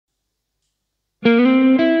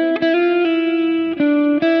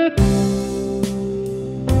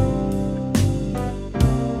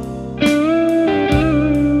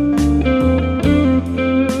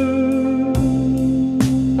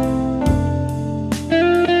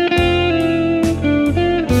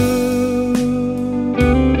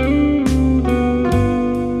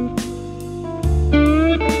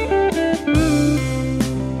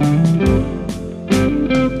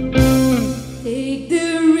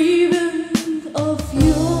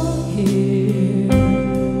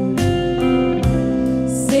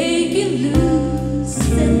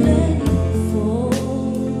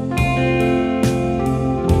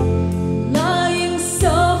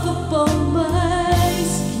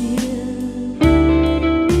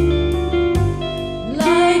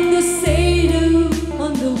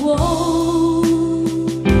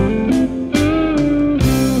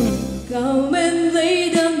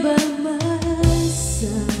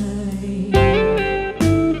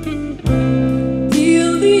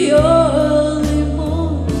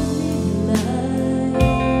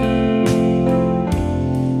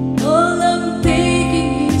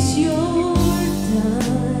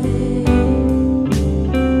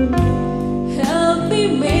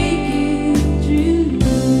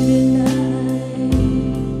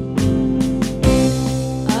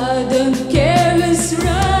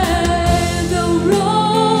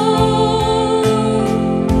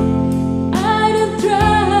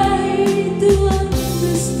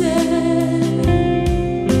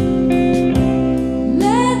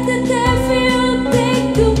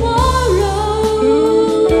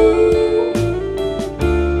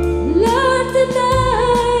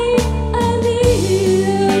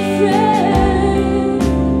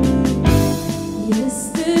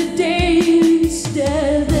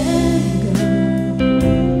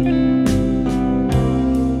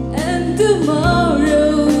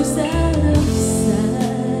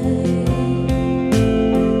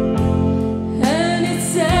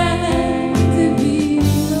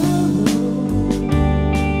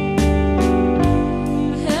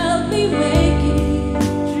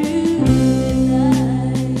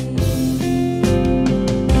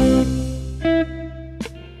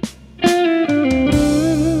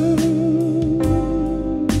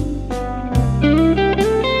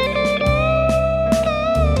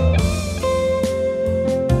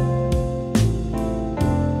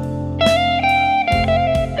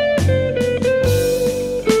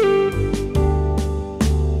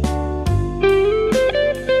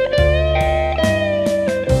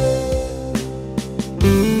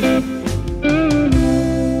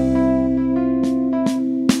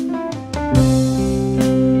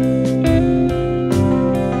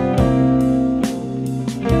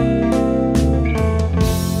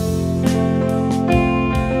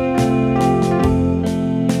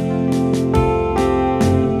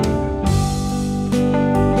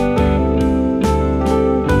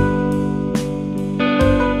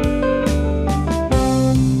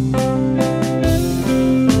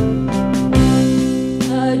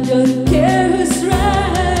don't care who's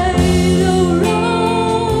right or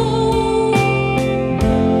wrong.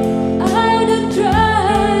 I don't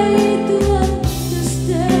try to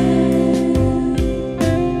understand.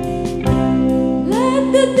 Let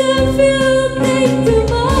the devil take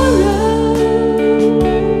tomorrow.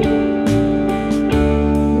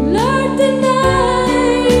 Lord,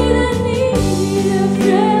 tonight I need a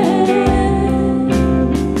friend.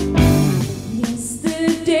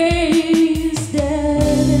 Yesterday is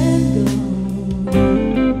dead and gone,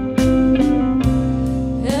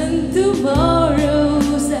 and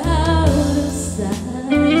tomorrow's out of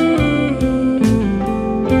sight.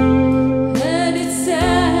 And it's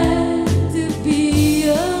sad to be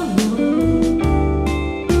alone.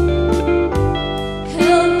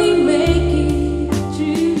 Help me make it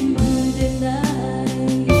through the night.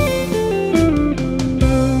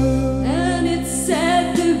 And it's sad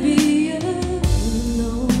to be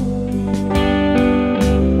alone.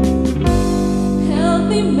 Help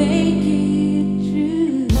me make it